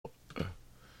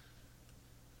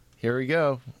Here we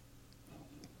go.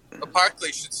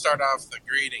 Apocalypse should start off the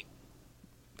greeting.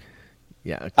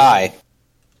 Yeah. Okay. Hi.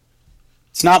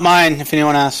 It's not mine, if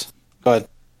anyone asks. Go ahead.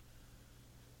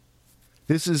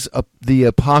 This is the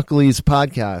Apocalypse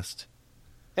podcast.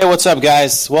 Hey, what's up,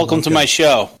 guys? Welcome to my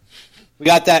show. We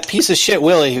got that piece of shit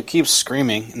Willie who keeps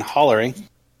screaming and hollering.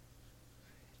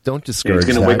 Don't discourage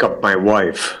He's going to wake up my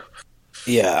wife.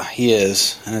 Yeah, he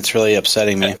is, and it's really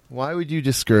upsetting me. Why would you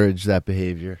discourage that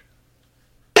behavior?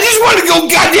 I just want to go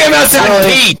goddamn outside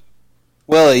and pee.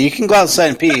 Willie, you can go outside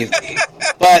and pee,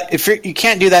 but if you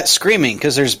can't do that screaming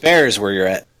because there's bears where you're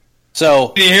at. So,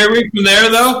 Can you hear me from there,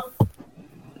 though?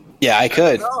 yeah, I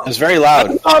could. It was very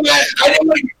loud. Oh, man, I didn't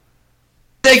want to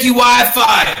take you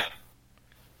Wi-Fi.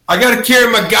 I got to carry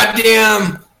my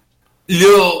goddamn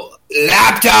little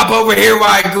laptop over here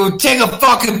while I go take a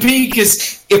fucking pee,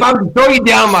 because if I was to throw you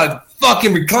down my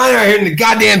fucking recliner here in the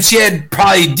goddamn shed,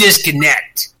 probably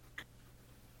disconnect.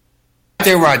 Right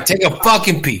there where I take a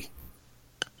fucking pee.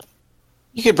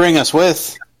 You could bring us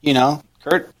with,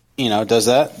 Kurt, does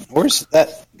that. Where's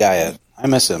that guy at? I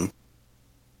miss him.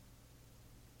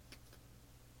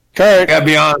 I Kurt. gotta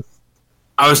be honest.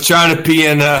 I was trying to pee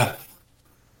in, but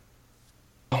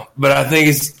I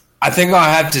think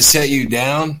I'll have to set you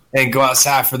down and go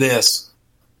outside for this.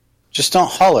 Just don't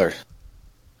holler.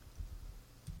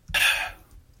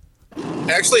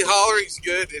 Actually, hollering's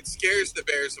good. It scares the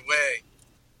bears away.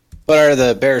 But are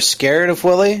the bears scared of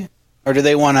Willie? Or do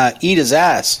they want to eat his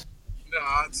ass? No,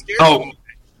 it scares Oh. them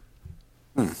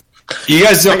away. You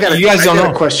guys don't. I You guys don't got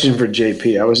know. a question for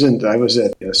JP. I was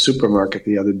at a supermarket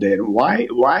the other day, and why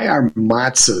are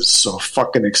matzahs so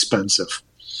fucking expensive?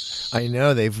 I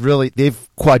know they've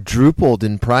quadrupled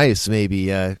in price,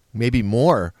 maybe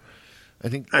more. I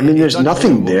think. I mean, there's it's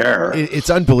nothing unbelievable. there. It's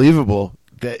unbelievable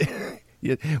that.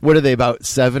 What are they, about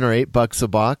 $7 or $8 a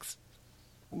box?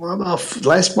 Well,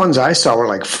 last ones I saw were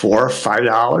like $4 or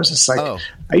 $5. It's like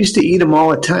I used to eat them all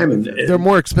the time, and They're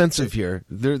more expensive here.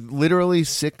 They're literally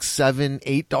 $6, $7,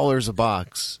 $8 a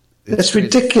box. that's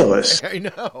ridiculous I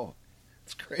know.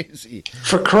 It's crazy.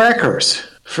 for crackers,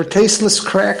 for tasteless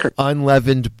crackers.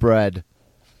 Unleavened bread.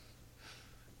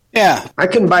 Yeah. I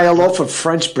can buy a loaf of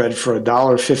French bread for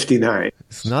 $1.59.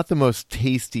 It's not the most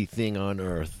tasty thing on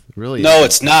earth. Really? No,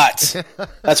 it's not.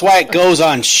 That's why it goes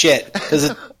on shit. Because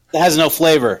it has no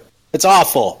flavor. It's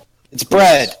awful. It's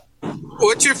bread.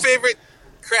 What's your favorite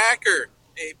cracker,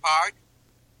 APOC?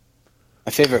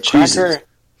 My favorite Jesus. cracker?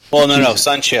 Well, no.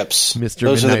 Sun Chips. Mr.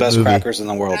 Those are the Midnight best Movie. crackers in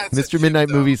the world. That's a Mr. Midnight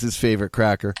chip, though. Movie's his favorite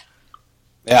cracker.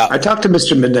 Yeah. I talked to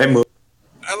Mr. Midnight Movie.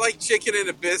 I like chicken and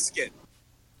a biscuit.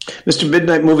 Mr.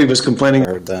 Midnight Movie was complaining.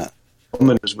 I heard that.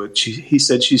 Woman was with. He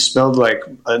said she smelled like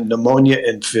pneumonia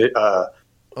and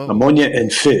ammonia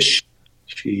and fish.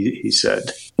 He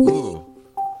said. Ooh.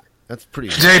 That's pretty.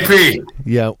 JP,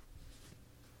 Yeah.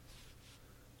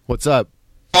 What's up?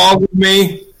 call with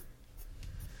me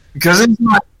because it's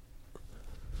like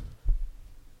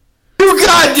 2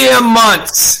 goddamn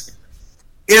months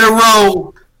in a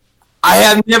row. I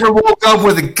have never woke up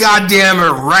with a goddamn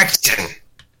erection.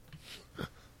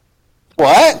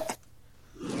 What?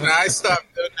 And I stopped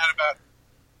doing that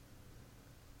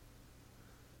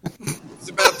it's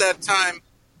about that time.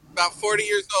 About 40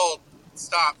 years old.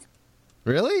 Stopped.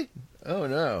 Really? Oh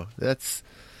no, that's.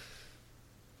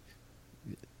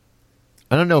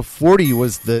 I don't know. 40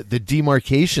 was the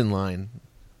demarcation line.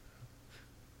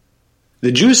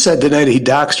 The Jew said tonight he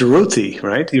doxed Ruthie,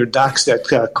 right? He doxed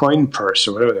that coin purse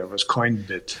or whatever that was, coin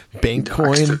bit. Bank He doxed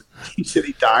coin? it. He said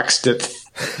he doxed it.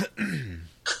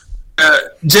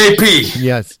 JP,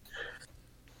 Yes.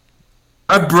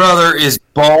 my brother is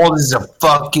bald as a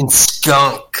fucking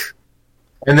skunk.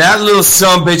 And that little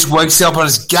sumbitch wakes up on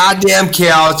his goddamn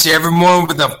couch every morning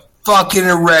with a fucking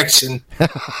erection.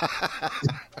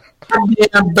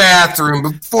 Goddamn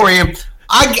bathroom before him.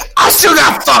 I still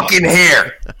got fucking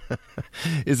hair.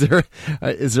 Is there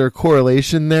a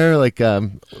correlation there, like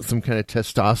some kind of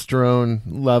testosterone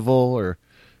level or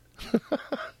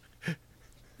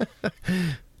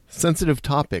sensitive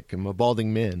topic? I'm a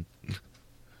balding man.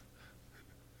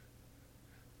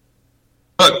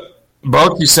 Look,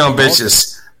 both you some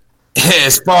bitches,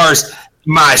 as far as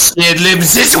my shared living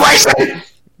situation.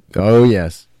 Oh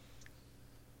yes.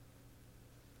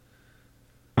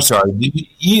 I'm sorry. You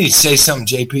need to say something,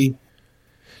 JP.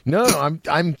 No,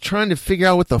 I'm trying to figure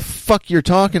out what the fuck you're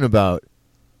talking about.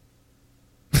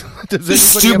 Does anybody have a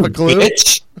Stupid clue?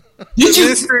 bitch. The Did you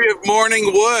mystery of Morning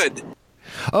Wood.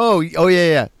 Oh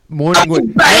yeah. Morning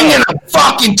Wood. banging a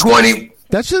fucking 20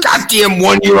 That's just goddamn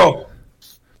 1-year-old?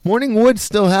 Morning Wood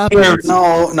still happens.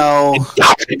 No.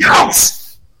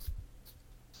 House.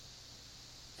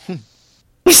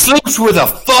 He sleeps with a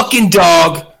fucking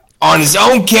dog on his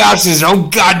own couch in his own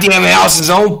goddamn house, his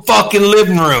own fucking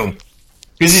living room.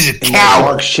 Because he's a And the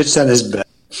coward. dog shits on his bed.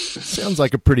 Sounds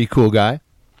like a pretty cool guy.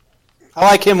 I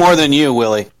like him more than you,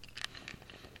 Willie.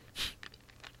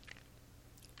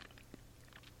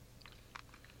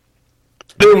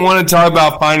 Didn't want to talk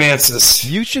about finances.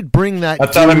 You should bring that I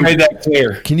thought I dude- made that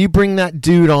clear. Can you bring that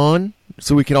dude on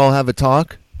so we can all have a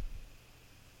talk?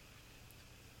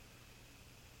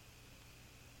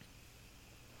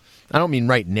 I don't mean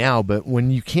right now, but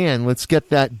when you can, let's get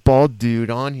that bald dude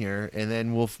on here, and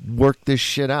then we'll work this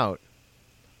shit out.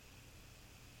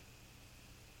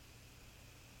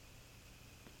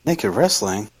 Naked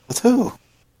wrestling? With who?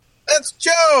 That's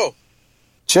Joe.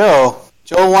 Joe.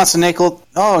 Joe wants a naked...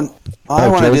 Oh, I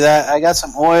want to Joe. do that. I got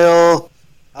some oil.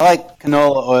 I like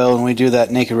canola oil when we do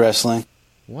that naked wrestling.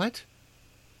 What?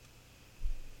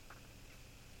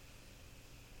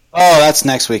 Oh, that's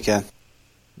next weekend.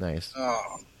 Nice.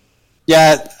 Oh,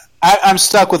 Yeah, I'm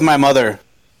stuck with my mother,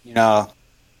 you know.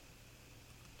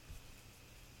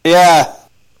 Yeah.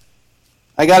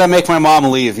 I gotta make my mom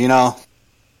leave, you know.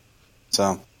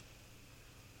 So.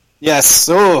 Yes,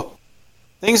 oh.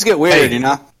 Things get weird, Hey. you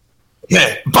know.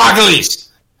 Yeah,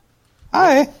 Apocalypse.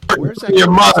 Hi. Where's that Your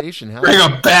mother conversation bring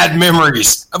happening? up bad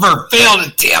memories of her failed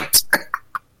attempt.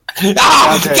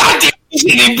 Oh, Okay. goddamn,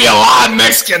 she didn't be alive,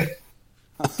 Mexican.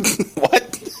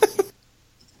 What?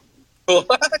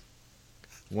 what?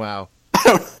 Wow.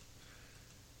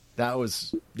 That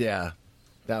was, yeah.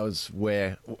 That was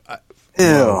where...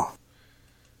 Ew.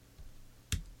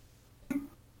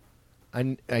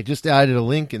 I just added a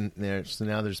link in there, so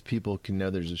now there's people can know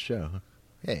there's a show.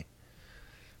 Hey.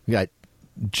 We got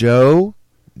Joe,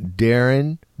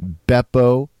 Darren,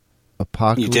 Beppo,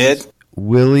 Apocalypse, You did?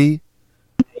 Willie.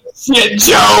 Shit,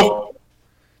 Joe.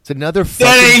 It's another That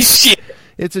fucking... ain't shit.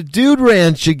 It's a dude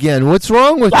ranch again. What's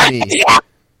wrong with me?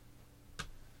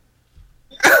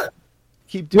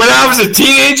 Keep doing When I was a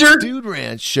teenager, dude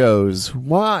ranch shows.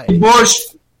 Why? Bush.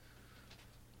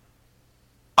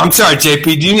 I'm sorry, JP.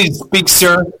 Do you need to speak,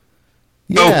 sir?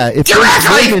 Yeah, if there's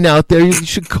directly. women out there, you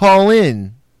should call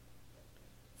in.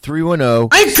 310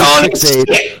 I ain't calling it shit.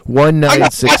 I got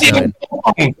 1969.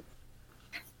 fucking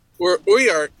We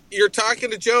are. You're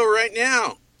talking to Joe right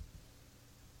now.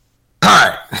 All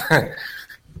right.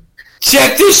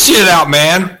 Check this shit out,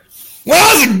 man. When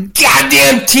I was a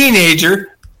goddamn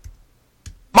teenager,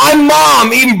 my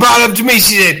mom even brought up to me,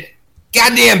 she said,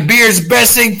 goddamn beer's the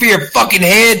best thing for your fucking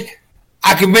head.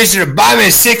 I convinced her to buy me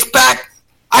a six-pack.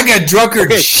 I got drunker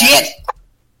than shit.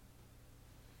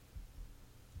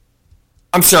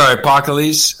 I'm sorry,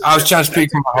 Apocalypse. I was trying to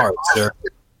speak from my heart, sir.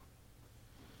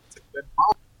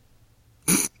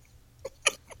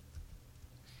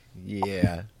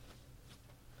 Yeah.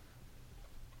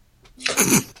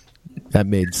 That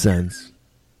made sense.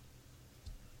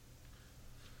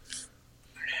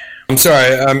 I'm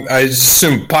sorry. I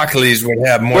assumed Apocalypse would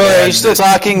have more. Willie, to are add you to still this.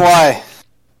 talking? Why?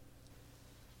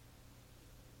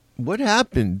 What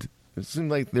happened? It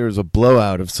seemed like there was a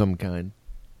blowout of some kind.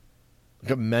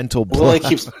 Like a mental Willie blowout.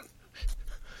 keeps...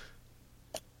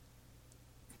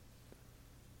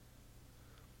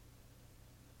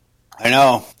 I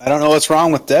know. I don't know what's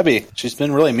wrong with Debbie. She's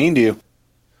been really mean to you.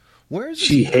 Where's this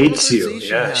She hates you.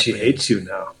 conversation Yeah, she happening? hates you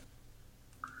now.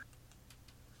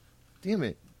 Damn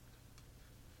it.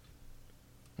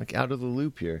 Like out of the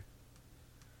loop here.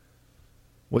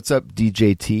 What's up,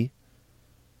 DJT?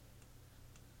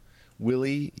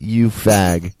 Willie, you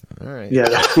fag. All right. Yeah,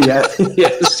 yeah,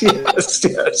 yes.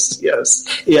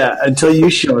 Yeah, until you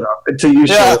showed up. Until you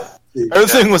showed Yeah. up.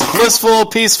 Everything was blissful,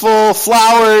 peaceful,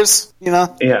 flowers, you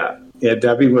know. Yeah,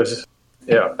 Debbie was,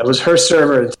 it was her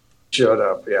server until she showed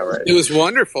up. Yeah, right. It was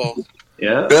wonderful.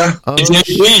 Yeah. Yeah. Oh, DJT.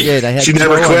 shit. I had She Joe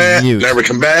never on quit, mute. never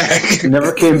come back,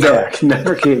 Never came back.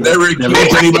 Never came back. never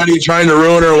accused anybody of trying to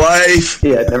ruin her life.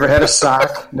 Yeah, never had a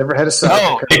sock. Never had a sock.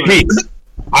 Oh, hey, Pete.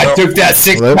 I took that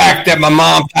six-pack that my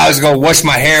mom thought I was going to wash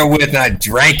my hair with, and I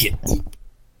drank it.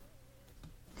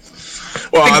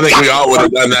 Well, I think we all would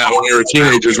have done that when we were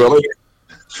teenagers, Willie.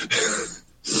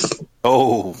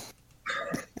 Oh.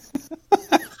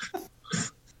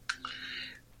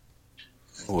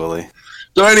 Willie.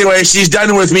 So anyway, she's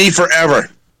done with me forever.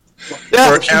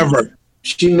 Yeah. Forever.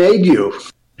 She made you.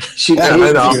 She Yeah, made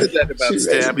I know. you. Said that about She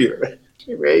Stab. made you.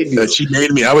 She made you. She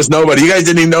made me. I was nobody. You guys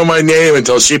didn't even know my name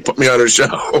until she put me on her show.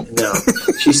 No.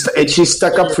 She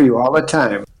stuck up for you all the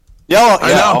time. Yeah,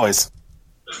 I know. always.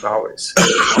 Always.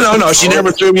 No, she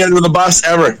never threw me under the bus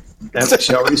ever.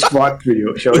 She always fought for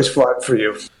you. She always fought for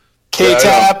you.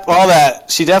 K-Tap, all that.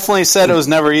 She definitely said it was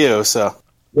never you, so.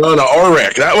 No,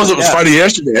 Rick. That wasn't funny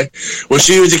yesterday. When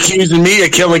she was accusing me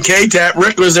of killing K-Tap,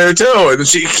 Rick was there too, and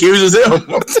she accuses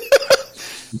him.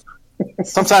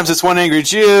 Sometimes it's one angry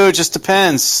Jew. It just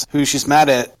depends who she's mad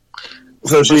at.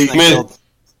 So she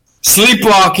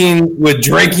sleepwalking with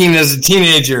drinking as a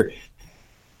teenager.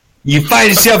 You find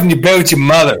yourself in your bed with your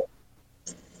mother.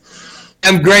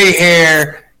 I'm gray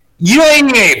hair. You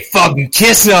ain't fucking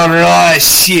kissing on her and all that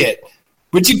shit.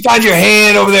 But you find your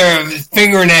hand over there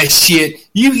fingering that shit.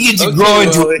 You get to grow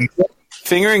into it.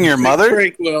 Fingering your mother?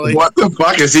 Frank Willie. What the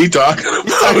fuck is he talking about?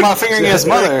 He's talking about fingering his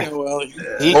mother.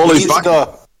 Holy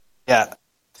fuck. Yeah.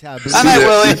 Taboo. Good night,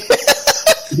 Willie.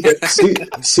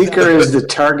 Seeker is the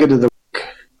target of the week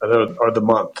or the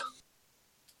month.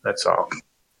 That's all.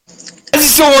 I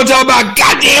just don't want to talk about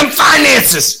goddamn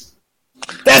finances.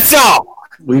 That's all.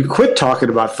 We quit talking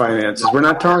about finances. We're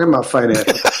not talking about finances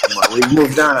anymore. We've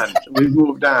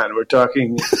moved on. We're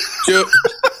talking. Joe,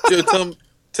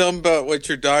 tell him about what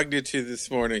your dog did to you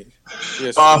this morning.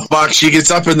 Yes. Oh, fuck. She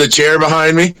gets up in the chair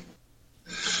behind me.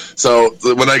 So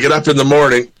when I get up in the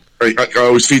morning, I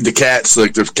always feed the cats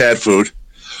like the cat food.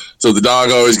 So the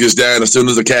dog always gets down. As soon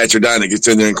as the cats are done, it gets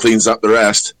in there and cleans up the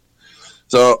rest.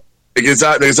 So it gets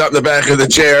up in the back of the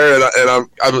chair, and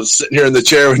I'm sitting here in the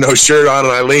chair with no shirt on,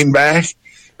 and I lean back.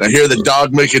 I hear the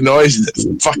dog making noise, and it's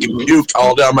fucking puked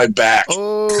all down my back.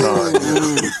 Oh,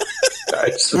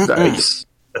 Nice.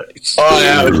 Oh,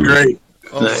 yeah, it was great.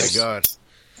 oh Nice. my god.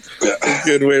 A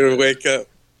good way to wake up.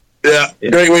 Yeah,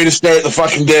 great way to start the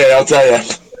fucking day, I'll tell you.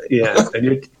 Yeah,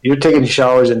 and you're taking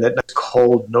showers in that nice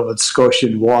cold Nova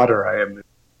Scotian water. I am.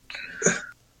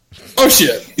 Oh,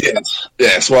 shit.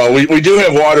 Yes. Well, we do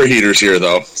have water heaters here,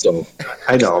 though. So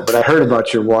I know, but I heard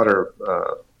about your water,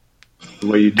 the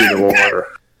way you do the water.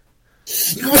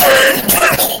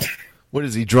 What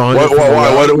is he drawing?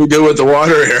 what do we do with the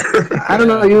water here? I don't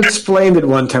know. You explained it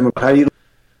one time about how you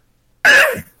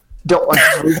don't like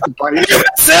to freeze the pipe.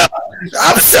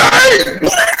 I'm sorry.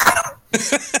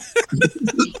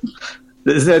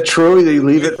 Is that true? That you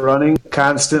leave it running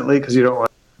constantly because you don't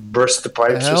want to burst the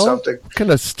pipes or something? What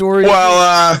kind of story?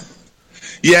 Well,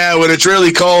 yeah, when it's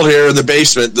really cold here in the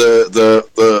basement, the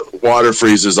water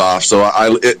freezes off. So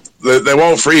they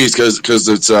won't freeze because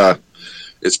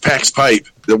it's PEX pipe.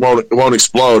 It won't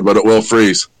explode, but it will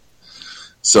freeze.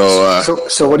 So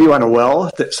what do you want, a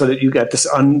well so that you got this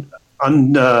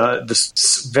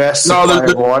this vast supply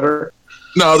of water?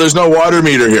 No, there's no water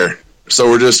meter here. So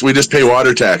we just pay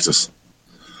water taxes.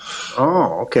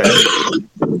 Oh, okay.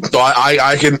 So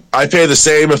I pay the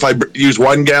same if I use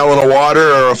 1 gallon of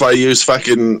water or if I use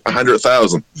fucking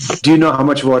 100,000. Do you know how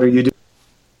much water you do?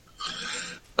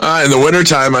 In the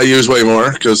wintertime, I use way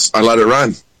more because I let it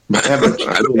run. Average,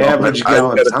 I don't know. average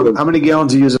gallons. How many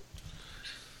gallons do you use?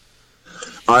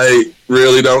 I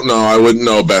really don't know. I wouldn't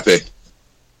know, Beppe.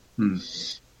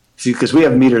 See, because we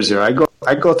have meters here. I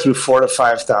go through 4,000 to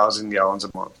 5,000 gallons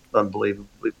a month.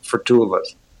 Unbelievably, for two of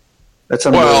us. That's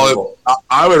unbelievable. Well,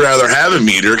 I would rather have a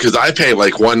meter because I pay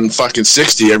like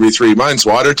 $160 every 3 months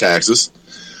water taxes,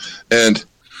 and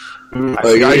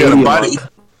I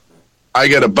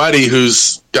got a buddy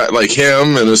who's got like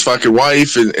him and his fucking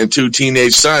wife and 2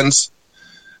 teenage sons.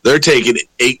 They're taking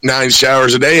 8-9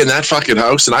 showers a day in that fucking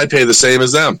house, and I pay the same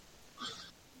as them.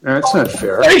 That's not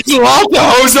fair. I can lock the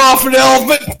hose off an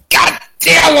elephant. God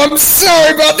damn, I'm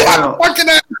sorry about that. Fucking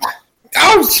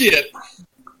oh shit.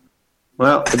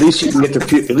 Well, at least you can get the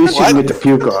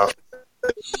puke off.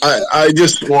 I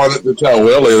just wanted to tell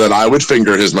Willie that I would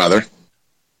finger his mother.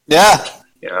 Yeah.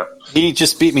 Yeah. He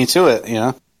just beat me to it, you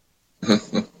know.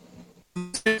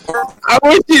 I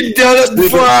wish you'd done it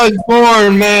before I was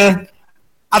born, man.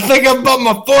 I think I bumped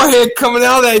my forehead coming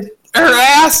out of her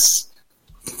ass.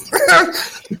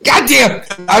 Goddamn.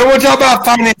 I don't want to talk about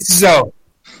finances, though.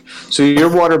 So your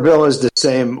water bill is the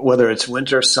same whether it's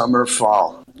winter, summer,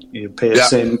 fall. You pay the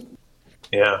same.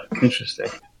 Yeah. Interesting.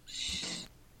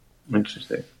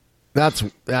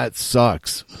 That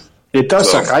sucks. It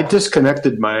does suck. I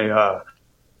disconnected my.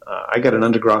 I got an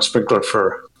underground sprinkler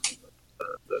for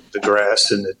the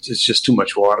grass, and it's just too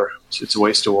much water. It's a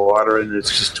waste of water, and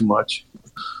it's just too much.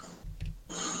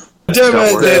 They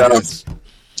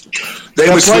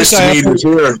would switch to meters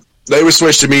here. They would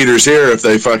switch to meters here if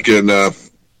they fucking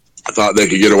thought they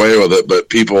could get away with it, but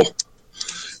people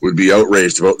would be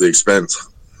outraged about the expense.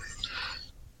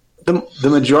 The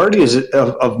majority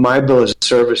of my bill is a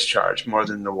service charge more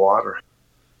than the water.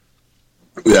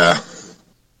 Yeah.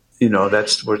 You know,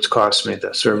 that's what it's cost me,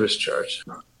 the service charge.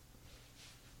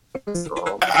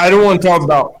 I don't want to talk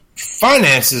about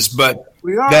finances, but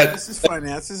this is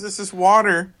finances. This is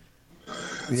water.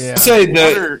 Yeah. I say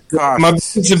that my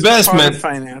business investment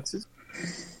finances.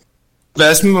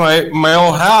 investment, my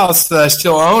old house that I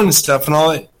still own and stuff and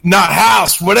all that. Not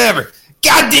house, whatever.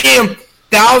 Goddamn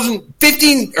 1,000,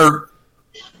 15, or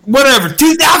whatever,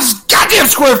 2,000 goddamn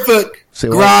square foot Say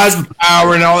what? garage with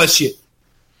power and all that shit.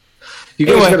 You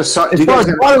guys Anyway, got to as far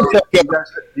as water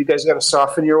you guys got to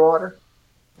soften your water.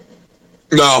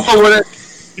 No. Oh,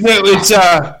 it's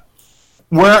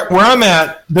where I'm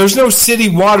at. There's no city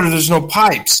water. There's no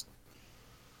pipes.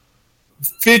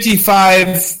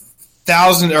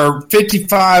 55,000 or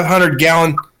 5,500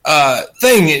 gallon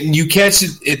thing, and you catch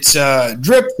it. It's a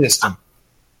drip system.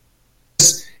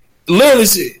 It's literally,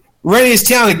 it's the rainiest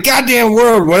town in the goddamn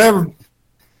world. Whatever.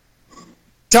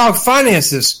 Talk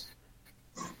finances,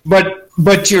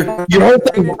 but your whole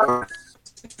thing.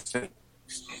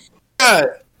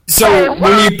 So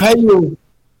when you pay your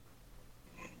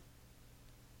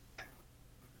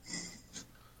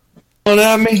on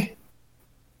at me,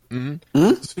 So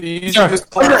you no,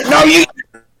 just you.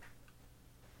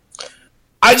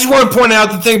 I just want to point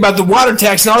out the thing about the water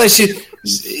tax and all that shit.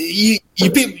 You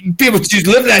people just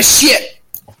live in that shit.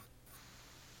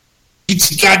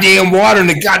 Get your goddamn water in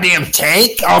the goddamn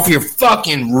tank off your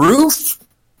fucking roof.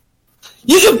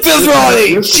 You can filter all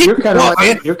that shit. You're kind of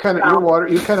man. like your water.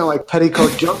 You're kind of like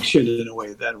Petticoat Junction in a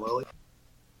way, then, Willie.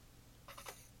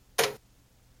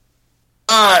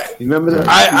 You remember that?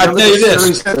 I tell you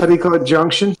this. Petticoat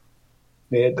Junction.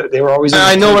 They were always.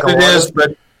 I know what it water. is,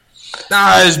 but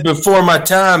it's before my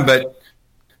time. But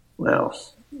Well,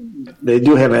 they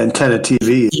do have antenna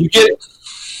TV. you get it.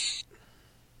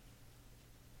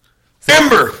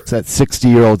 Remember, It's that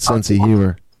 60-year-old sense of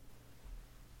humor.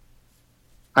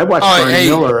 I watch Oh, Barney hey.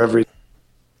 Miller every.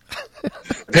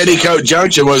 Petticoat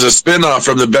Junction was a spinoff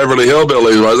from the Beverly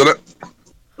Hillbillies, wasn't it?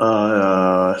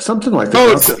 Something like oh,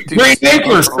 that. it's Green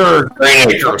Acres, sir. Green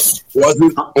Acres.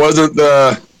 Wasn't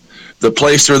the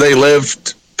place where they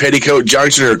lived Petticoat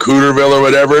Junction or Cooterville or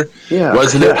whatever? Yeah.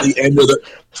 Wasn't Yeah. it the end of the?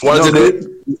 Wasn't it?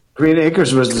 Green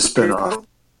Acres was the spinoff.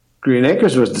 Green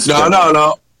Acres was the spinoff.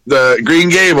 No. The Green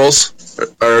Gables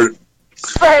or the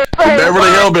Beverly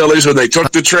Hillbillies, when they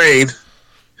took the train,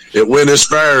 it went as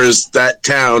far as that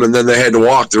town, and then they had to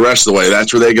walk the rest of the way.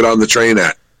 That's where they get on the train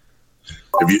at.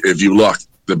 If you look,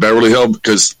 the Beverly Hill,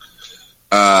 because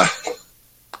Well,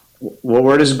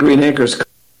 where does Green Acres come?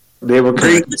 They were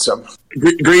connected some.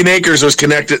 Green Acres was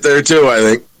connected there too, I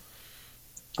think.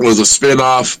 It was a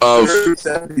spin-off of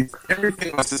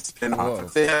everything was a spin-off.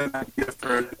 If they had an idea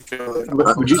for it,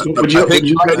 Would you I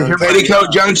think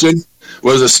Petticoat Junction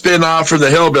was a spin-off from the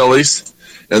Hillbillies,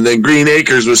 and then Green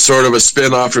Acres was sort of a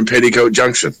spin-off from Petticoat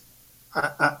Junction.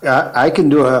 I can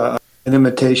do an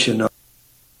imitation of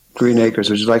Green Acres.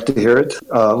 Would you like to hear it?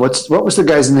 What was the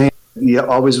guy's name? He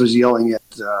always was yelling at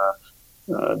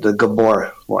the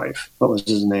Gabor wife. What was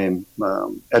his name?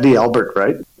 Eddie Albert,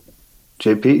 right?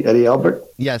 JP, Eddie Albert?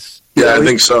 Yes. Yeah, I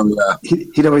think so, yeah.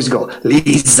 He'd always go,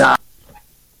 Lisa!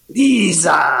 That's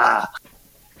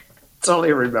all I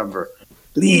remember.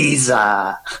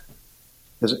 Lisa!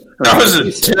 That was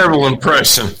a terrible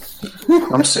impression.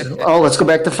 I'm saying, let's go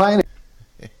back to finance.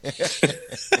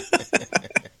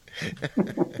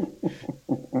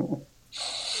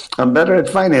 I'm better at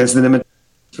finance than him.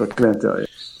 What can I tell you?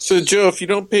 So, Joe, if you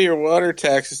don't pay your water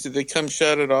taxes, do they come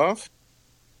shut it off?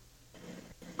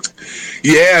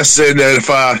 Yes, and if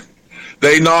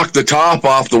they knock the top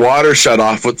off, the water shut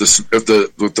off with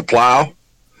the plow,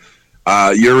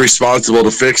 you're responsible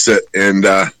to fix it. And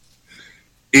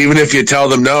even if you tell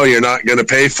them no, you're not going to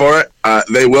pay for it,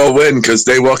 they will win because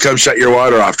they will come shut your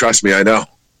water off. Trust me, I know.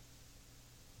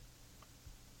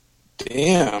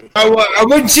 Damn. I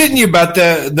wasn't shitting you about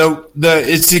the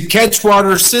it's the catch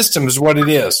water system is what it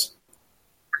is.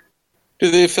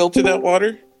 Do they filter that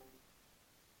water?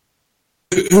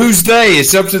 Who's they?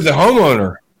 It's up to the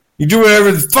homeowner. You do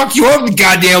whatever the fuck you want with the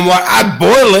goddamn water. I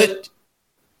boil it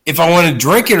if I want to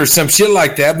drink it or some shit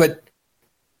like that. But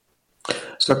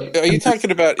So, Are you talking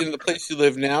about in the place you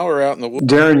live now or out in the woods?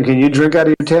 Darren, can you drink out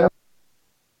of your tap?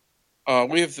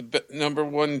 We have the number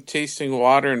one tasting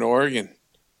water in Oregon.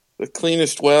 The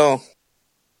cleanest well.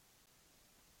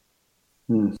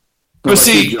 But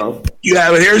see, Yeah,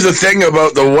 but here's the thing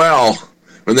about the well.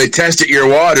 When they tested your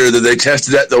water, did they test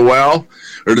it at the well,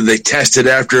 or did they test it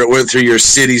after it went through your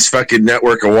city's fucking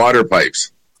network of water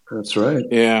pipes? That's right.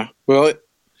 Yeah. Well,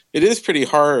 it is pretty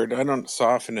hard. I don't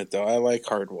soften it, though. I like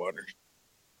hard water.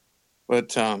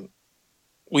 But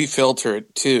we filter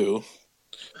it, too.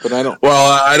 But I don't.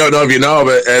 Well, I don't know if you know,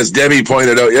 but as Debbie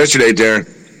pointed out yesterday, Darren,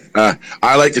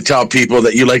 I like to tell people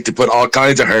that you like to put all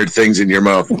kinds of hard things in your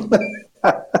mouth.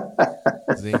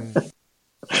 Zing.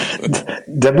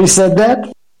 Debbie said that?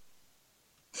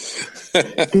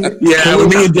 Yeah, when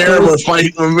me and Darren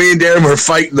were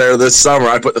fighting there this summer,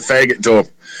 I put the faggot to him,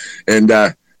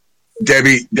 and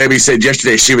Debbie said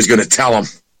yesterday she was going to tell him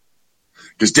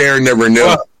because Darren never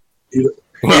knew,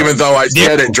 even though I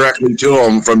said it directly to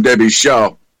him from Debbie's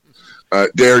show.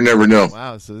 Darren never knew.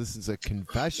 Wow, so this is a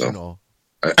confessional.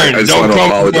 So, I just want to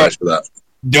apologize for that.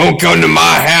 Don't come to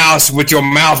my house with your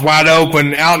mouth wide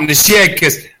open out in the shed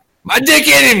because my dick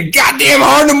ain't even goddamn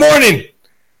hard in the morning.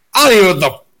 I don't even know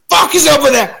what the fuck is up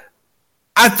with that.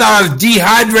 I thought I was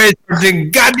dehydrated from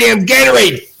drinking goddamn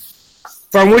Gatorade.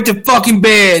 So I went to fucking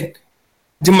bed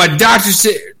to my doctor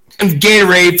said,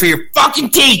 Gatorade for your fucking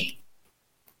teeth.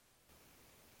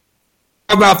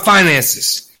 How about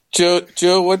finances? Joe,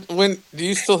 when do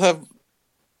you still have?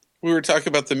 We were talking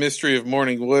about the mystery of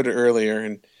Morning Wood earlier,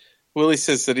 and Willie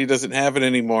says that he doesn't have it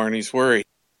anymore, and he's worried.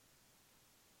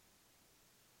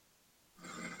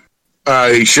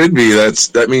 He should be.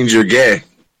 That means you're gay.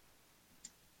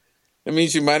 That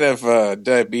means you might have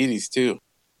diabetes too.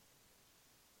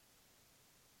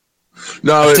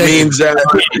 No, it means that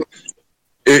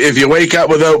if you wake up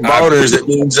without boners, it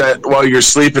means that while you're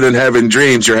sleeping and having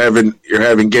dreams, you're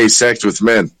having gay sex with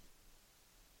men.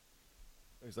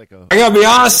 There's like I gotta be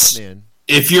honest. man.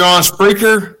 If you're on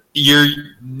Spreaker, you're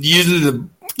using the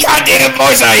goddamn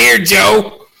voice I hear,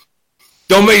 Joe.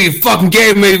 Don't make me fucking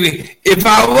gay, maybe. If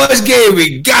I was gay, it'd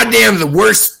be goddamn the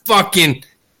worst fucking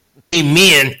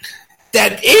men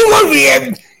that anyone would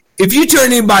ever. If you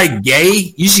turn anybody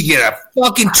gay, you should get a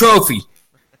fucking trophy.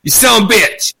 You son of a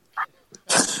bitch.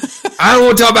 I don't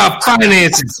want to talk about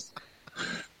finances.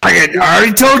 I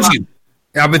already told you.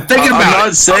 I've been thinking about it. I'm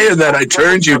not saying that I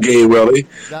turned you gay, Willie.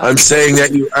 I'm saying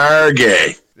that you are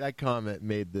gay. That comment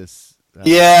made this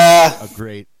Yeah. a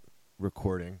great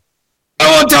recording. I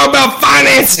don't want to talk about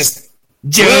finances.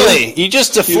 Joe. Willie, you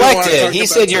just deflected. He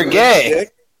said you're gay.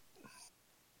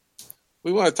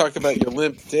 We want to talk about your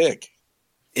limp dick.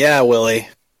 Yeah, Willie.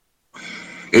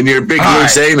 And your big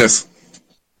loose anus.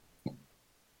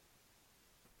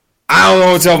 I don't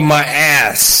know what's over my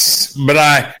ass, but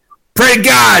I pray to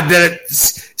God that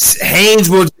Hanes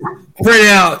will print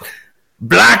out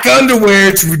black underwear.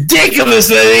 It's ridiculous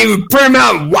that they even print them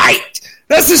out in white.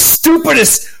 That's the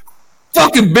stupidest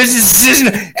fucking business decision,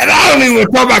 and I don't even want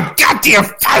to talk about goddamn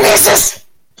finances.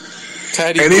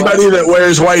 Anybody that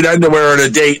wears white underwear on a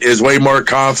date is way more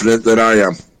confident than I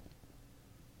am.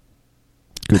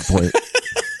 Good point.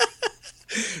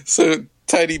 So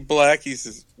Tidy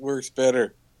Blackies works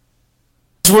better.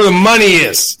 That's where the money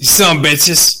is, you son of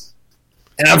bitches.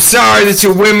 And I'm sorry that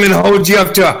your women hold you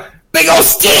up to a big old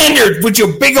standard with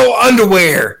your big old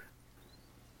underwear.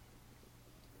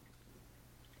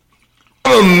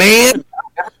 I'm a man.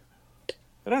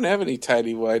 I don't have any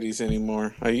tidy whities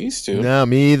anymore. I used to. No,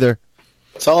 me either.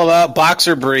 It's all about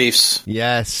boxer briefs.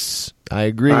 Yes, I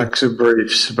agree. Boxer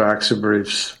briefs.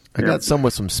 I got some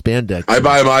with some spandex. I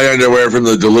buy my underwear from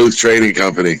the Duluth Trading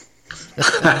Company.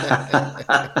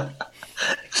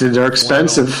 So they're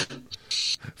expensive.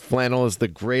 Flannel is the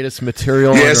greatest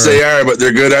material. Yes, they are, but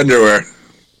they're good underwear.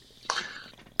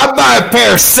 I buy a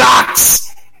pair of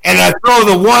socks and I throw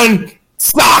the one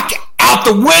sock out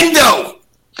the window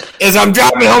as I'm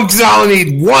driving home because I only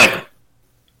need one.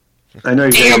 I know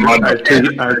you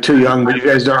guys are too young, but you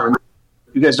guys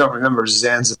don't remember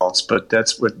Zanzibal's, but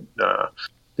that's what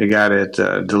they got at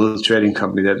Duluth Trading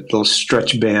Company, that little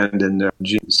stretch band in their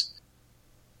jeans.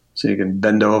 So you can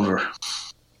bend over.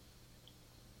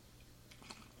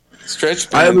 Stretch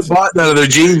bands. I haven't bought none of their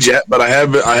jeans yet, but I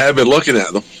have been looking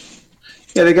at them.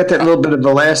 Yeah, they got that little bit of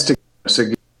elastic.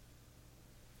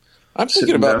 I'm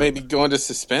thinking about maybe going to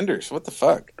suspenders. What the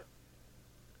fuck?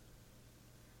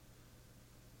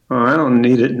 Oh, I don't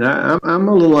need it. I'm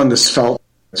a little on the felt,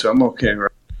 so I'm okay.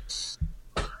 Right?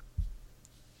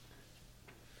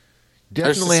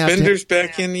 Definitely Are suspenders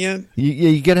back in yet?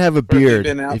 You got to have a they beard.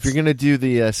 been out? If you're going to do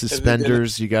the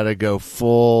suspenders, you got to go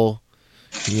full,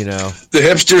 The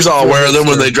hipsters all wear them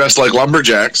when they dress like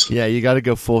lumberjacks. Yeah, you got to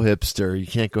go full hipster. You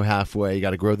can't go halfway. You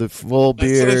got to grow the full That's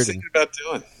beard. what I was thinking about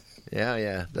doing.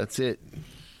 Yeah, that's it.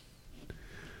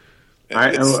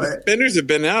 Suspenders have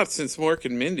been out since Mork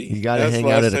and Mindy. You got to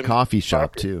hang out at a coffee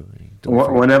shop, too.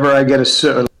 Whenever I get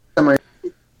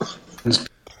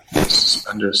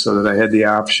suspenders, so that I had the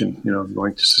option,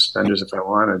 going to suspenders if I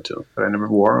wanted to, but I never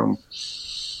wore them.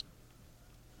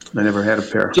 I never had a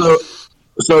pair.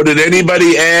 So did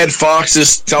anybody add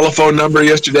Fox's telephone number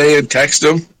yesterday and text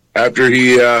him after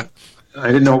he? I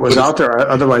didn't know it was out there.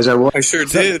 Otherwise, I would. I sure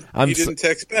did. He didn't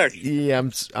text back. Yeah,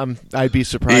 I'd be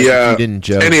surprised if he didn't,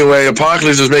 Joe. Anyway,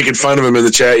 Apocalypse was making fun of him in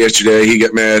the chat yesterday. He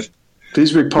got mad.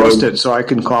 Please repost it so I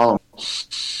can call him.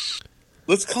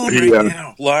 Let's call him right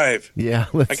now, live. Yeah,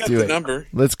 I let's got do the it. number.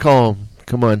 Let's call him.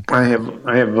 Come on. I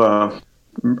have a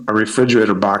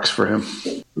refrigerator box for him.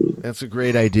 That's a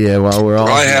great idea. While we're all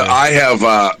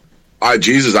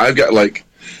Jesus, I've got like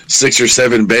 6 or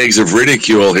 7 bags of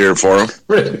ridicule here for him.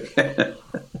 Are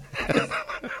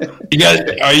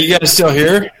you guys still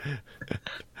here?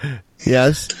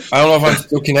 Yes. I don't know if I'm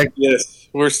still connected. Yes,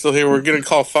 we're still here. We're going to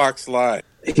call Fox live.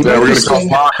 We're going to call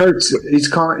Fox. Kurt's.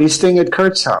 He's staying at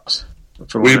Kurt's house.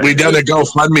 We done a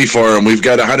GoFundMe for him. We've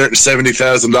got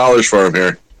 $170,000 for him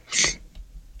here.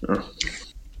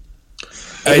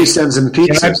 He sends him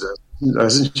pizzas,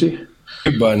 doesn't she?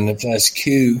 Button if that's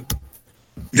Q.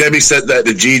 Debbie sent that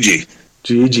to Gigi.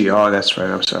 Gigi. Oh, that's right.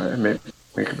 I'm sorry. I made a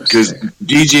Because mistake.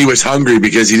 Gigi was hungry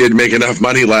because he didn't make enough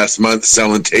money last month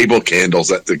selling table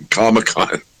candles at the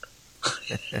Comic-Con.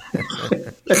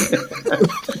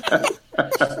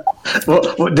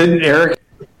 Well, didn't Eric?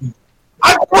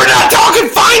 We're not talking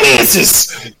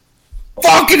finances.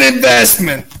 Fucking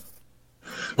investment.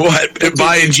 What?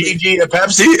 Buying Gigi a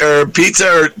Pepsi or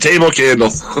pizza or table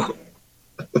candles?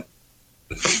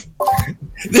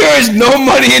 There is no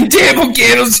money in table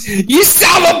candles. You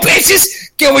son of bitches.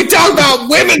 Can we talk about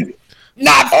women,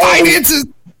 not finances?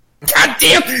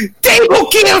 Goddamn table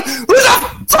candle. Who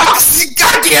the fuck's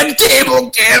goddamn table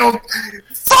candle?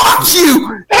 Fuck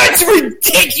you. That's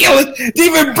ridiculous to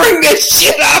even bring this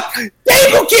shit up.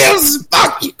 Table candles.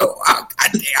 Fuck you. Oh,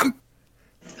 goddamn.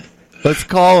 Let's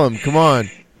call him. Come on.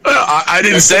 I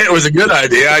didn't say it was a good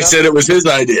idea. I said it was his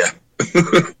idea.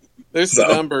 There's the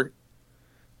number.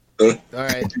 All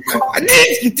right.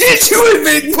 Did you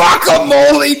admit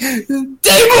guacamole?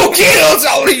 Table candles.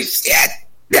 Holy shit.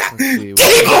 see.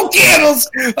 Table candles.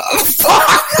 Oh,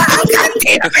 fuck. God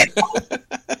damn it.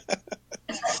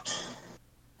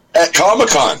 At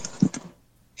Comic-Con.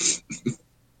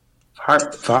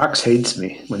 Fox hates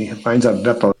me when he finds out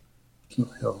Beppo.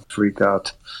 He'll freak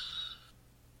out.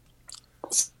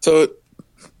 So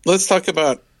let's talk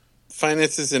about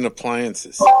finances and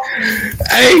appliances.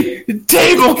 Hey,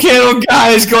 table candle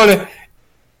guy is going to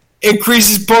increase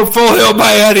his portfolio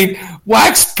by adding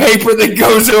wax paper that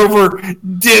goes over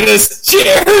dentist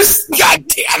chairs. God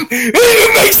damn.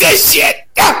 Who makes that shit?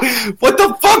 What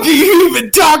the fuck are you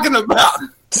even talking about?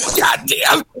 God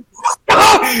damn.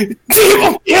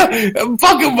 Table candle,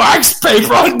 fucking wax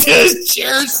paper on dentist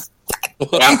chairs.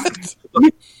 God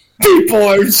damn. People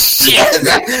are shit.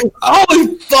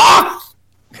 Holy fuck.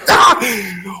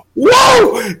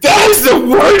 Whoa! That is the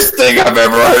worst thing I've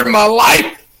ever heard in my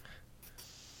life.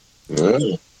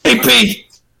 Hey, Pete.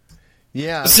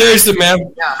 Yeah. Seriously,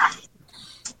 man.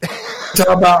 Talk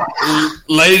about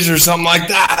ladies or something like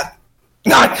that.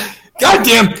 Not,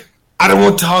 goddamn, I don't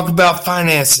want to talk about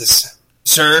finances,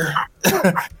 sir.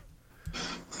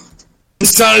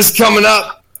 This time is coming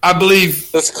up, I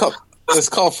believe. Let's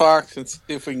call Fox and see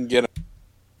if we can get him.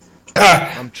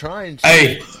 I'm trying to.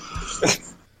 Hey.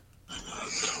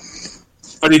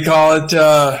 What do you call it?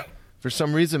 For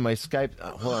some reason, my Skype.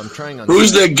 Hold on, I'm trying on.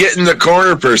 Who's the get in the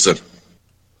corner person?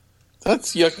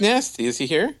 That's Yuck Nasty. Is he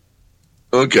here?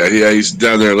 Okay, yeah, he's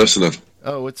down there listening.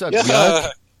 Oh, what's up? Yeah.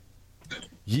 Yuck.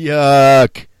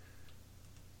 Yuck.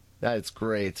 That's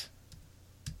great.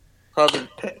 Probably.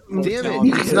 Damn it!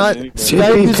 It's not. Anyway.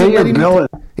 Skype isn't Pay your letting me. bill.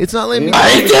 It's not letting me. I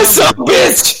ain't that some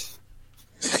bitch.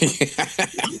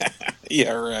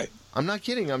 Yeah, right. I'm not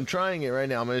kidding. I'm trying it right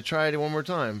now. I'm going to try it one more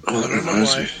time. I don't know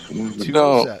why. Too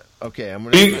No. upset. Okay, I'm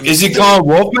going to. Is he called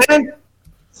Wolfman?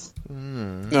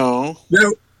 No.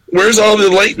 Yeah, where's all the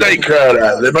late night crowd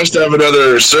at? They must have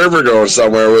another server going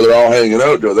somewhere where they're all hanging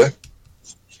out, do they?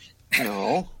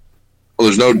 No. Well,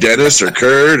 there's no Dennis or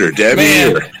Kurt or Debbie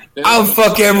Man, or... I'll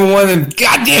fuck every one of them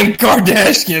goddamn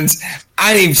Kardashians.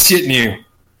 I ain't even shitting you.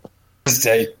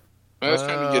 Hesitate. I was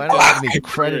trying to I get don't that. have any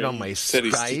credit on my Said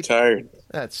he's too Skype. tired.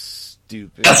 That's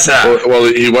stupid. Yes, sir.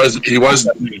 Well, he was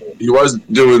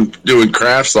doing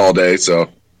crafts all day, so...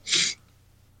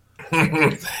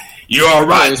 You are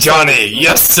right, Johnny.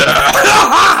 Yes, sir.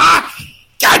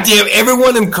 Goddamn, every one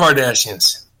of them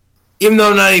Kardashians. Even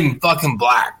though I'm not even fucking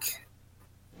black.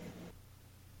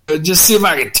 But just see if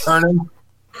I can turn him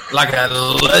like a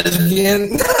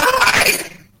lesbian.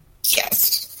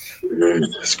 Yes.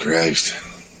 Jesus Christ.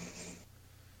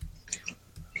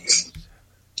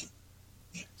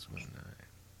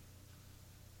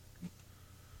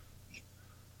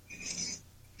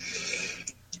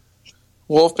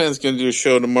 Wolfman's going to do a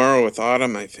show tomorrow with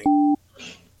Autumn, I think.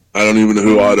 I don't even know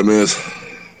who Autumn is.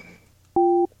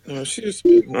 No, she's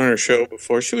been on our show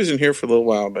before. She was in here for a little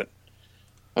while, but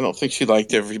I don't think she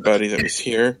liked everybody that was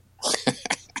here.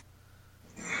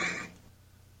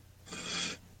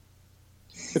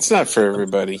 It's not for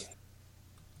everybody.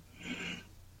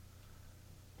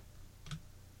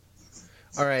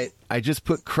 All right, I just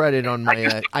put credit on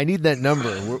my. I need that number.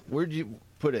 Where'd you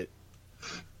put it?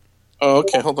 Oh,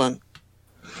 okay. Hold on.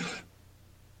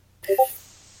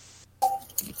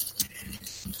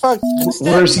 Fuck.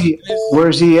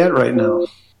 Where's he at right now?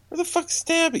 Where the fuck's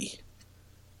Stabby?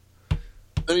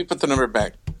 Let me put the number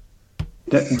back.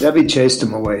 Debbie chased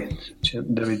him away.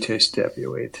 Debbie chased Debbie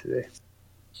away today.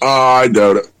 Oh, I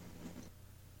doubt it.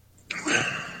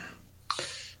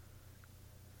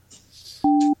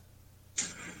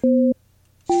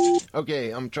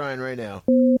 Okay, I'm trying right now.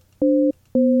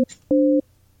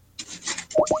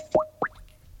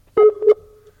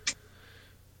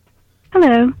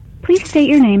 Hello. Please state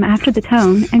your name after the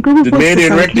tone, and Google Did Voice Mandy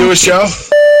and will Rick do a show?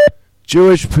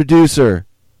 Jewish producer.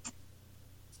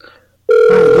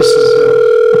 This is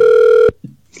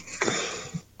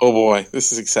Oh boy,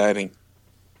 this is exciting.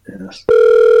 yes.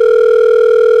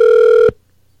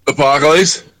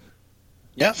 Apocalypse?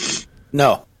 Yeah.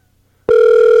 No. They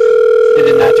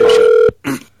did not do a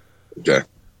show. Okay.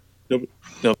 Nope.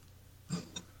 Nope.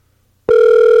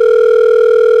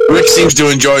 Rick seems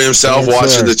to enjoy himself Yes, watching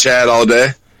sir. the chat all day.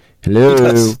 Hello.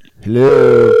 Yes.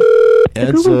 Hello. The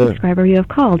Google Answer. subscriber you have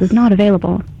called is not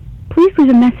available. Please leave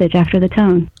a message after the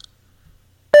tone.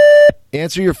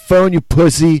 Answer your phone, you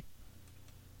pussy.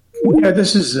 Yeah,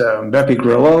 this is Beppy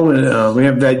Grillo, and we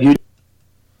have that YouTube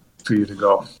for you to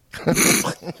go.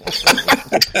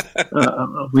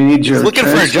 We need your Looking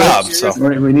for a job, transcripts.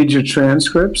 so. We need your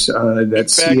transcripts. That's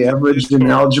Back C to average the in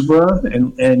story. algebra,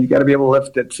 and you got to be able to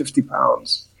lift at 50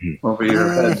 pounds over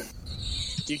your head.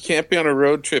 You can't be on a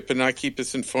road trip and not keep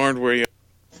us informed where you.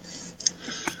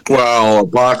 Well,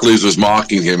 Apocalypse was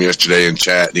mocking him yesterday in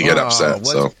chat, and he got Oh, upset. what?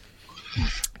 So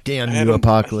Damn I had you, him-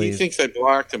 Apocalypse. He thinks I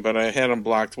blocked him, but I had him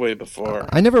blocked way before.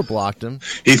 I never blocked him.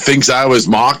 he thinks I was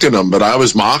mocking him, but I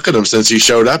was mocking him since he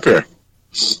showed up here.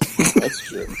 That's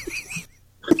true.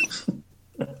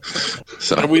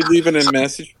 So Are we leaving a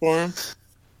message for him?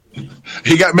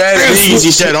 he got mad at me.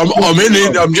 He said,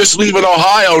 I'm just leaving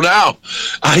Ohio now.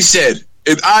 I said,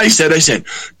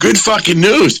 good fucking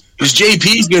news. Because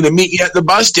JP's going to meet you at the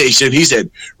bus station. He said,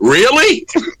 really?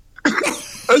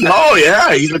 I said, oh,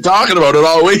 yeah. He's been talking about it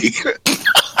all week.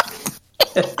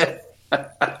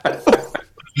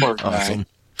 Poor guy. Awesome.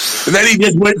 And then he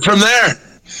just went from there.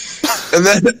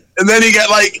 And then he got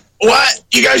like, what?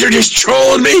 You guys are just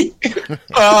trolling me?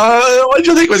 What did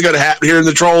you think was going to happen here in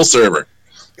the troll server?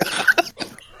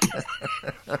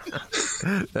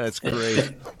 That's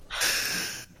great.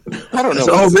 I don't know.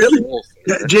 Oh, what's really? the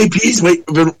Yeah, JP's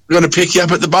going to pick you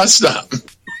up at the bus stop.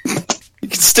 You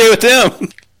can stay with them.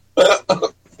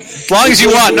 As long as you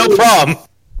want, no problem.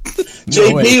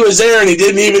 JP way. was there and he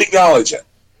didn't even acknowledge it.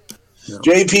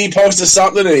 JP posted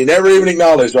something and he never even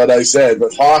acknowledged what I said,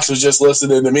 but Fox was just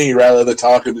listening to me rather than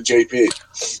talking to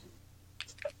JP.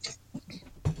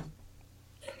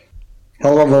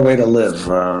 Hell of a way to live,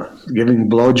 giving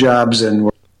blowjobs and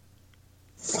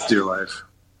your life.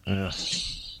 Yeah.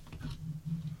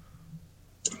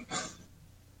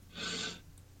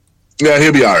 Yeah,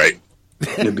 he'll be all right.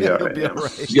 You'll be all He'll right. be all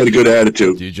right. He's got a good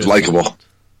attitude. You He's just- likable.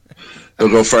 He'll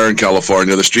go far in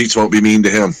California. The streets won't be mean to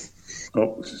him.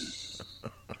 Oh.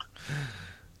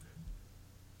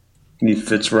 He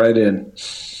fits right in.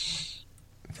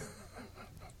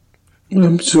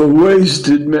 I'm so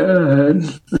wasted,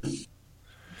 man.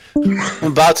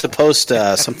 I'm about to post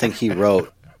something he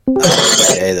wrote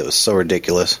today that was so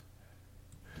ridiculous.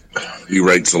 He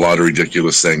writes a lot of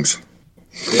ridiculous things.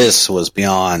 This was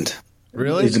beyond.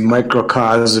 Really? He's a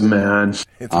microcosm, man.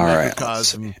 It's All a right.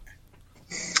 microcosm.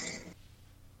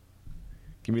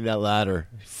 Give me that ladder,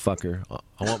 fucker.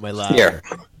 I want my ladder. Here.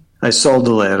 I sold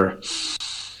the ladder.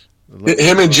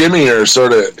 Him and Jimmy are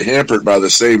sort of hampered by the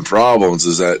same problems,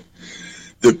 is that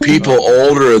the people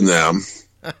older than them,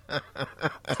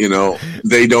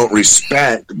 they don't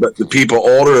respect, but the people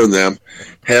older than them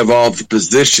have all the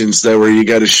positions that where you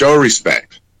got to show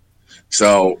respect.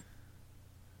 So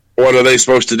what are they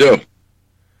supposed to do?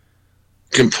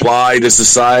 Comply to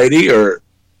society, or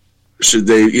should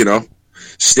they,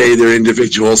 stay their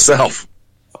individual self?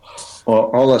 Well,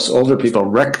 all us older people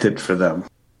wrecked it for them.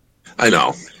 I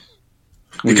know.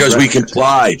 Because we wrecked it.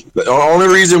 complied. The only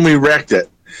reason we wrecked it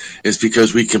is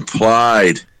because we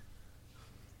complied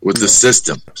with the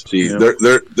system. See, Yeah.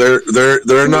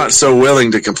 they're not so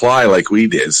willing to comply like we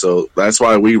did. So that's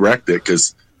why we wrecked it,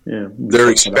 because Yeah, they're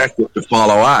expected to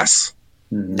follow us.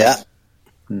 Yeah.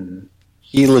 Mhm.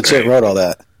 He legit wrote all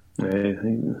that.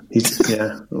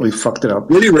 We fucked it up.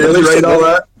 Did he really write all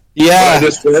that? I Yeah.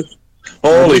 just did.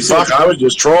 Holy fuck! I was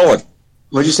just trolling.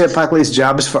 What'd you say? Apocalypse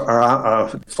jobs fall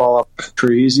off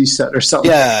trees? He said, or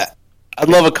something. Yeah. I'd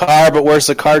love a car, but where's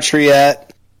the car tree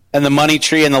at? and the money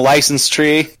tree and the license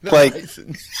tree. Like,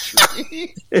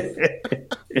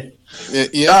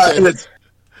 You have to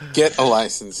get a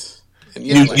license. And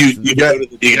You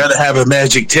got to have a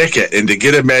magic ticket, and to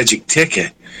get a magic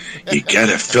ticket, you got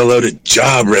to fill out a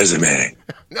job resume.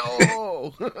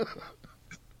 No.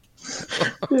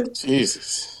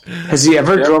 Jesus. Has he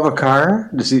ever drove a car?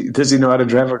 Does he know how to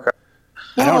drive a car?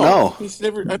 I don't know. He's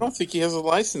never. I don't think he has a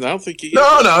license. I don't think he.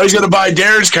 No, he's going to buy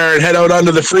Darren's car and head out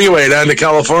onto the freeway down to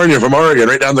California from Oregon,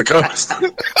 right down the coast.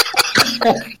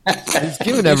 He's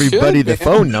giving everybody the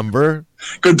phone number.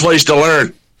 Good place to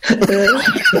learn.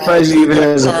 Surprised he even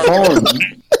has a phone.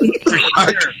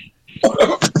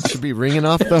 Should be ringing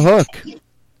off the hook.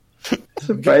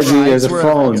 Surprised he has a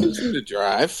phone. To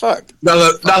drive. Fuck.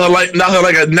 Nothing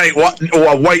like a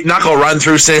white knuckle run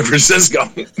through San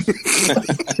Francisco.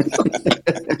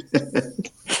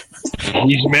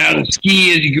 You smell the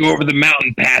ski as you go over the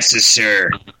mountain passes, sir.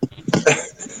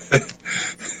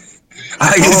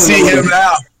 I can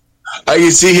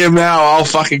see him now. All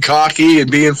fucking cocky and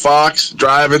being Fox,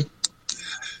 driving.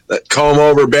 That comb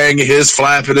over bang of his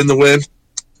flapping in the wind.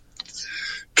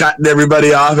 Cutting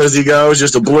everybody off as he goes,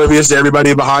 just oblivious to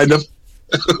everybody behind him.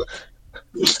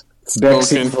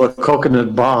 Backseat full of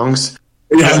coconut bongs.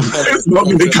 Yeah,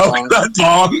 smoking the coconut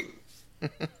bong.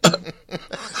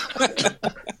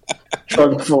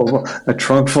 A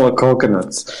trunk full of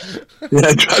coconuts. Yeah,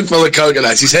 a trunk full of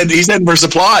coconuts. He's heading for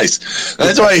supplies.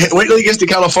 That's why. Wait till he gets to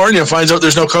California and finds out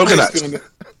there's no coconuts.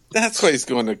 That's why he's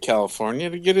going to California,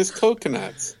 to get his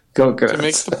coconuts. To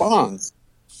make the bonds.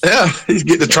 Yeah, he's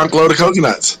getting a trunk load of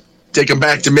coconuts. Take him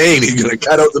back to Maine. He's going to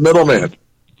cut out the middleman.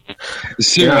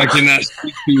 Sir, I cannot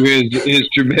speak to his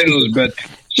travails, but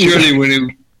surely when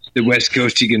it the West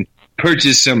Coast, he can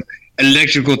purchase some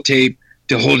electrical tape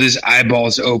to hold his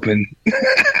eyeballs open.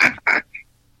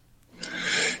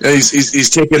 He's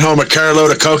taking home a carload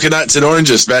of coconuts and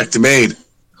oranges back to Maine.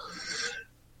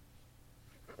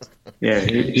 Yeah,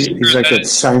 he's like that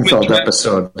Seinfeld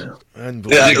episode.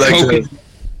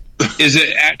 Is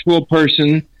an actual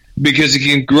person because he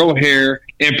can grow hair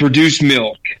and produce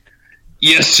milk.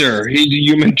 Yes, sir. He's a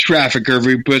human trafficker if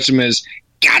he puts him in his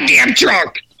goddamn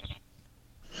trunk.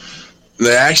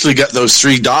 They actually got those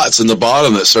 3 dots in the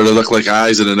bottom that sort of look like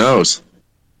eyes and a nose.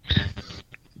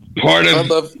 Part of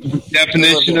the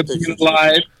definition of being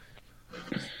alive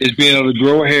is being able to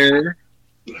grow hair,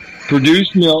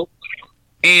 produce milk,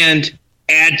 and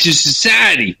add to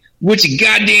society, which a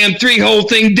goddamn 3 whole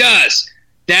thing does.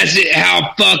 That's it.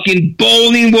 How fucking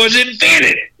bowling was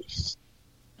invented.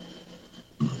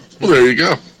 Well, there you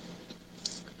go.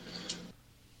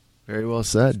 Very well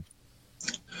said.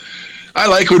 I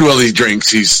like when Willie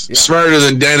drinks. He's smarter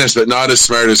than Dennis, but not as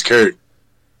smart as Kurt.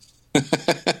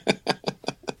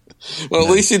 Well,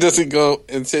 at least he doesn't go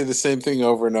and say the same thing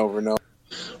over and over and over.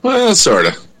 Well, sort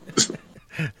of.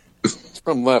 It's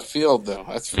from left field, though.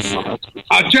 That's for sure.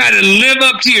 I'll try to live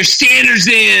up to your standards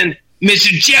then, Mr.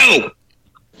 Joe.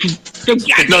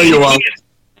 No, you won't.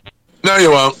 No,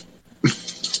 you won't.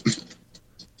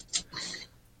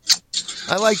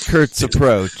 I like Kurt's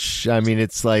approach. I mean,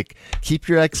 it's like, keep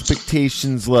your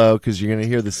expectations low because you're going to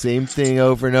hear the same thing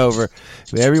over and over.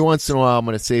 But every once in a while, I'm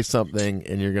going to say something,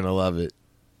 and you're going to love it.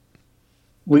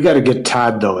 We got to get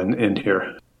Todd, though, in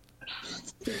here.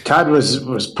 Todd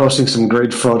was posting some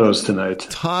great photos tonight.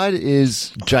 Todd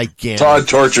is gigantic. Todd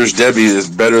tortures Debbie is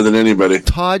better than anybody.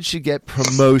 Todd should get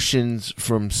promotions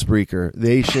from Spreaker.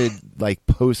 They should, like,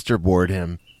 poster board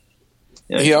him.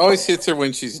 He always hits her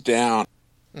when she's down.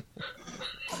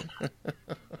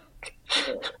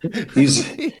 He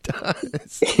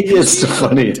does. He is the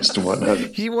funniest one.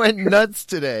 He went nuts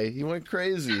today. He went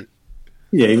crazy.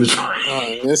 Yeah, he was.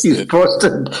 He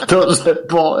posted those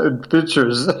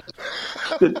pictures that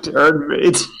Darren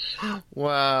made.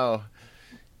 Wow,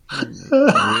 he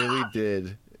really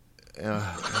did. Oh,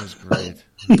 that was great.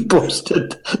 He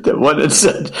posted the one that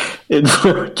said,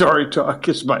 "Inflammatory talk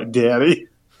is my daddy."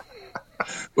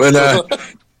 When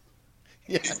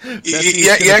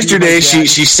yesterday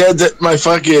she said that my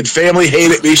fucking family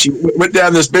hated me. She went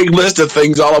down this big list of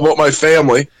things all about my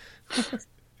family.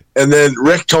 And then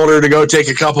Rick told her to go take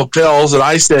a couple pills, and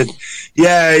I said,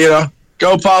 yeah,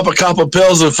 go pop a couple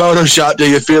pills in Photoshop till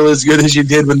you feel as good as you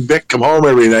did when Vic come home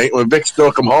every night, when Vic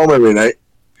still come home every night.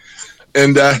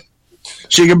 And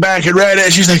she came back and read it,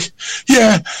 and she's like,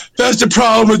 yeah, that's the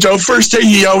problem with Joe. First thing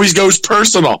he always goes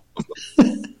personal.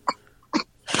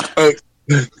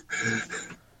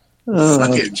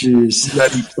 Jeez.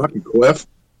 Fucking Cliff.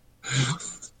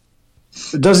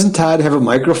 Doesn't Todd have a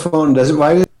microphone?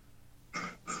 Why?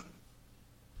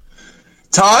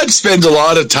 Todd spends a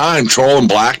lot of time trolling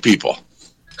black people.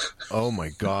 Oh my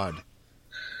God.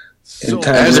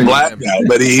 As a black guy,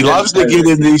 but he loves to get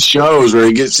in these shows where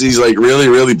he gets these like really,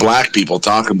 really black people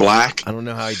talking black. I don't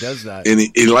know how he does that. And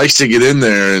he likes to get in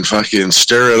there and fucking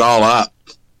stir it all up.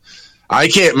 I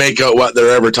can't make out what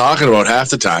they're ever talking about half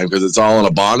the time because it's all in a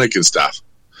Ebonic and stuff.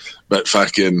 But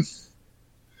fucking,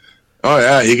 oh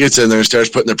yeah, he gets in there and starts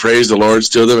putting the praise the Lords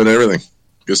to them and everything.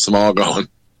 Gets them all going.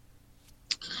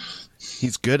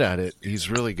 He's good at it. He's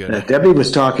really good at it. Debbie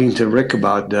was talking to Rick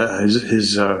about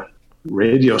his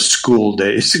radio school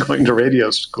days, going to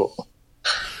radio school.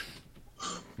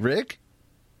 Rick?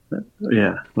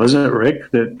 Yeah. Wasn't it Rick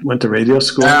that went to radio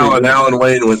school? Alan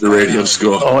Wayne went to radio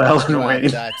school. Oh, Alan Wayne.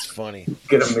 That's funny.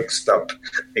 Get them mixed up.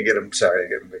 I get them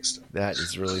mixed up. That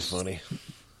is really funny.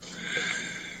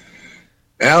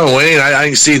 Alan Wayne, I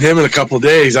ain't seen him in a couple of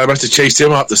days. I must have chased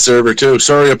him off the server too.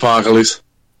 Sorry, Apocalypse.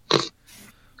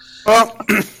 Well,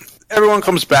 everyone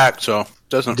comes back, so it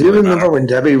doesn't. Do you really remember matter. when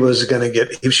Debbie was going to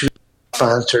get? She was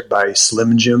sponsored by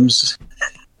Slim Jims.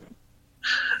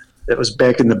 That was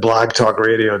back in the Blog Talk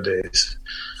Radio days.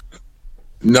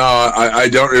 No, I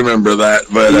don't remember that,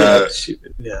 but she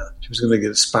was going to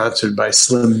get sponsored by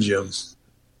Slim Jim.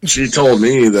 she told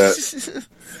me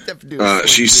that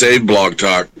she saved Blog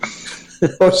Talk.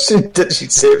 Oh, she did. She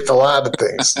saved a lot of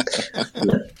things.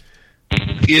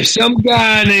 If some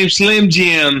guy named Slim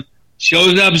Jim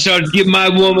shows up and starts giving my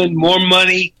woman more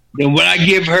money than what I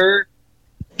give her,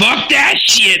 fuck that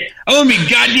shit. I won't be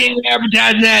goddamn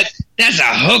advertising that. That's a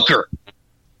hooker.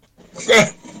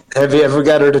 Have you ever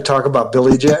got her to talk about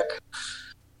Billy Jack?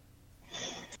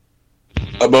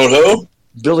 About who?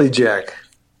 Billy Jack.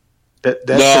 That's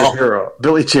No. her hero.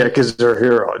 Billy Jack is her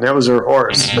hero, and that was her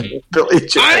horse. Billy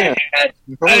Jack.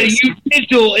 I had a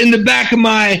utensil in the back of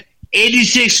my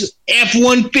 86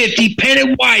 F-150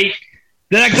 painted white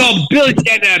that I called Billy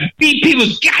Jack that I beat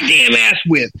people's goddamn ass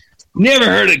with. Never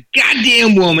heard a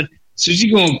goddamn woman. So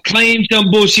she's going to claim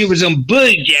some bullshit with some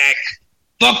Billy Jack.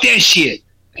 Fuck that shit.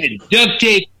 I had duct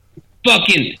tape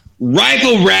fucking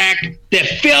rifle rack that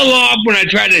fell off when I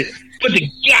tried to put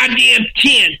the goddamn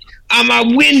tint on my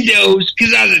windows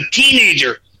because I was a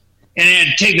teenager. And I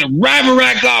had to take the rifle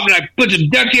rack off and I put some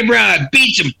duct tape around. I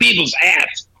beat some people's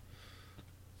ass.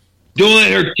 Don't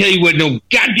let her tell you what no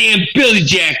goddamn Billy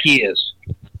Jack is.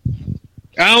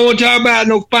 I don't want to talk about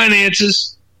no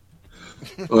finances.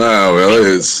 Wow,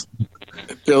 well, it's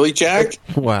Billy Jack?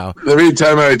 Wow. every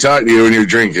time I talk to you when you're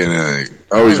drinking, I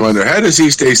always wonder, how does he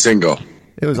stay single?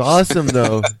 It was awesome,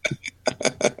 though.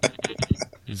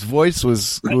 His voice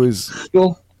was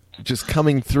just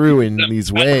coming through in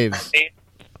these waves.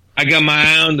 I got my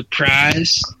eye on the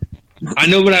prize. I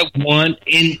know what I want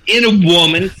in a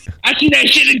woman. I see that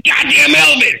shit in the goddamn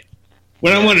elevator.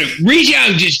 When I want to reach out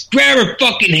and just grab her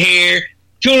fucking hair,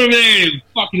 turn over there in the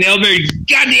fucking elevator,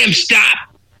 goddamn stop.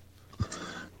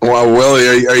 Well,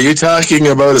 Willie, are you talking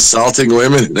about assaulting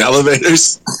women in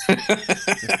elevators?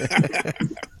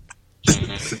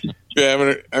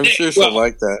 Yeah, I'm sure she'll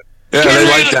like that. Yeah, they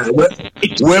like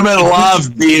that. Women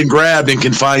love being grabbed in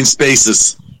confined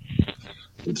spaces.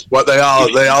 It's what they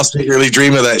all secretly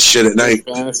dream of that shit at night.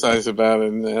 Fantasize about it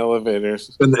in the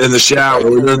elevators. In the shower.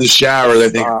 When they're in the shower, they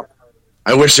think,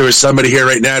 I wish there was somebody here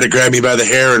right now to grab me by the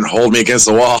hair and hold me against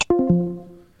the wall.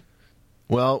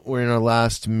 Well, we're in our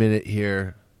last minute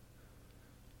here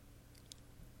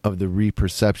of the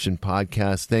Reperception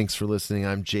podcast. Thanks for listening.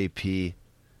 I'm JP.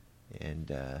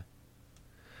 And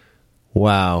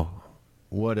wow,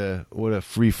 what a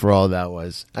free-for-all that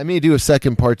was. I may do a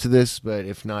second part to this, but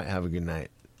if not, have a good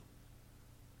night.